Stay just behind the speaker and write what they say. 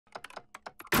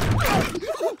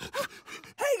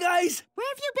Hey, guys! Where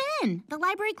have you been? The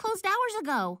library closed hours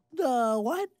ago.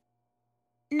 What?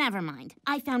 Never mind.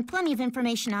 I found plenty of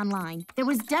information online. There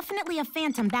was definitely a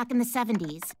phantom back in the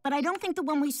 70s, but I don't think the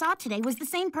one we saw today was the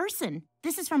same person.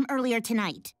 This is from earlier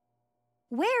tonight.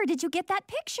 Where did you get that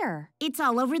picture? It's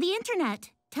all over the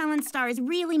internet. Talent Star is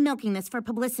really milking this for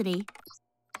publicity.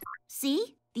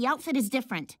 See? The outfit is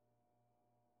different.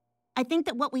 I think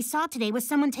that what we saw today was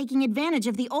someone taking advantage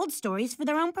of the old stories for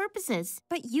their own purposes.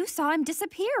 But you saw him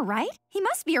disappear, right? He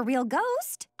must be a real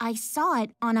ghost. I saw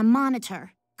it on a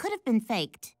monitor. Could have been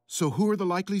faked. So who are the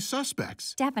likely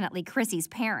suspects? Definitely Chrissy's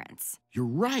parents. You're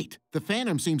right. The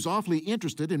Phantom seems awfully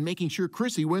interested in making sure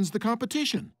Chrissy wins the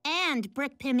competition. And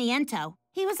Brick Pimiento.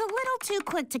 He was a little too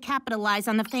quick to capitalize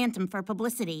on the Phantom for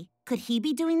publicity. Could he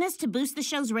be doing this to boost the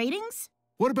show's ratings?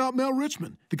 What about Mel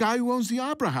Richmond, the guy who owns the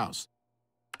Opera House?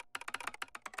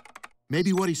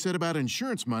 Maybe what he said about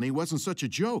insurance money wasn't such a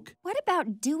joke. What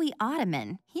about Dewey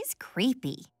Ottoman? He's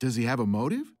creepy. Does he have a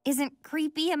motive? Isn't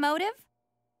creepy a motive?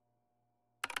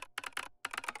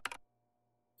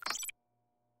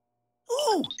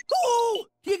 Oh!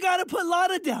 You gotta put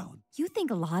Lotta down. You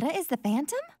think Lotta is the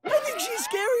Phantom? I think she's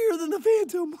scarier than the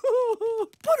Phantom.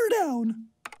 Put her down.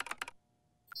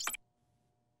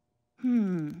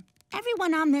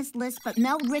 Everyone on this list but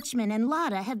Mel Richmond and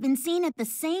Lotta have been seen at the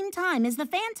same time as the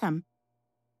Phantom.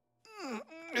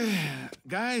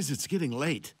 Guys, it's getting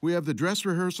late. We have the dress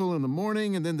rehearsal in the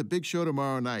morning and then the big show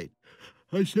tomorrow night.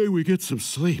 I say we get some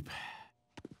sleep.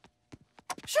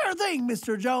 Sure thing,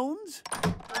 Mr. Jones.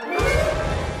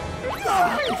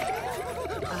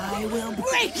 I will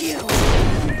break you!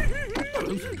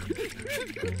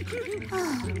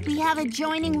 We have a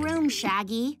adjoining room,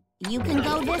 Shaggy. You can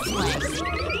go this way.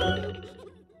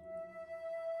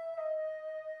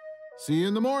 See you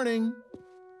in the morning.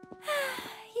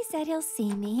 He said he'll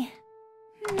see me.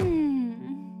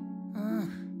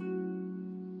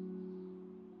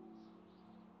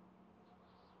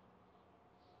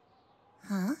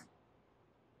 Huh?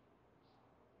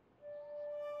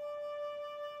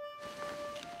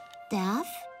 Daph?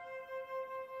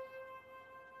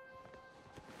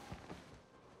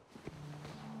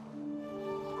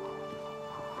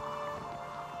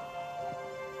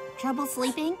 Trouble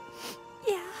sleeping?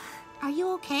 Yeah. Are you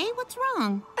okay? What's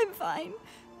wrong? I'm fine.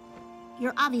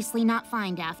 You're obviously not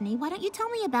fine, Daphne. Why don't you tell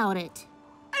me about it?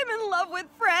 I'm in love with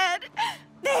Fred.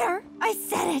 There, I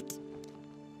said it.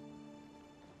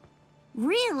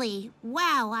 Really?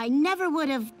 Wow, I never would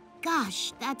have...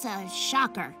 Gosh, that's a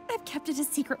shocker. I've kept it a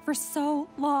secret for so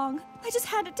long. I just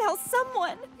had to tell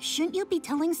someone. Shouldn't you be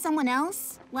telling someone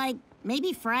else? Like,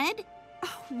 maybe Fred?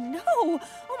 Oh, no.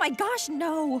 Oh, my gosh,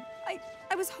 no.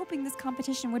 I was hoping this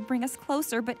competition would bring us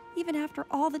closer, but even after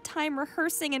all the time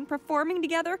rehearsing and performing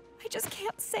together, I just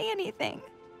can't say anything.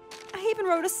 I even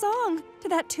wrote a song to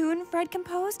that tune Fred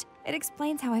composed. It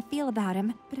explains how I feel about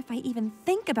him, but if I even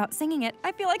think about singing it,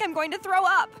 I feel like I'm going to throw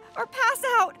up, or pass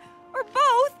out, or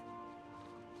both.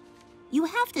 You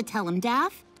have to tell him,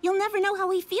 Daph. You'll never know how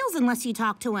he feels unless you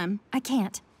talk to him. I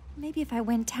can't. Maybe if I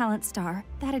win Talent Star,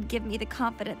 that'd give me the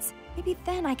confidence. Maybe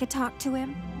then I could talk to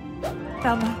him.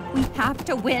 Velma, we have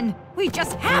to win. We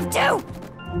just have to!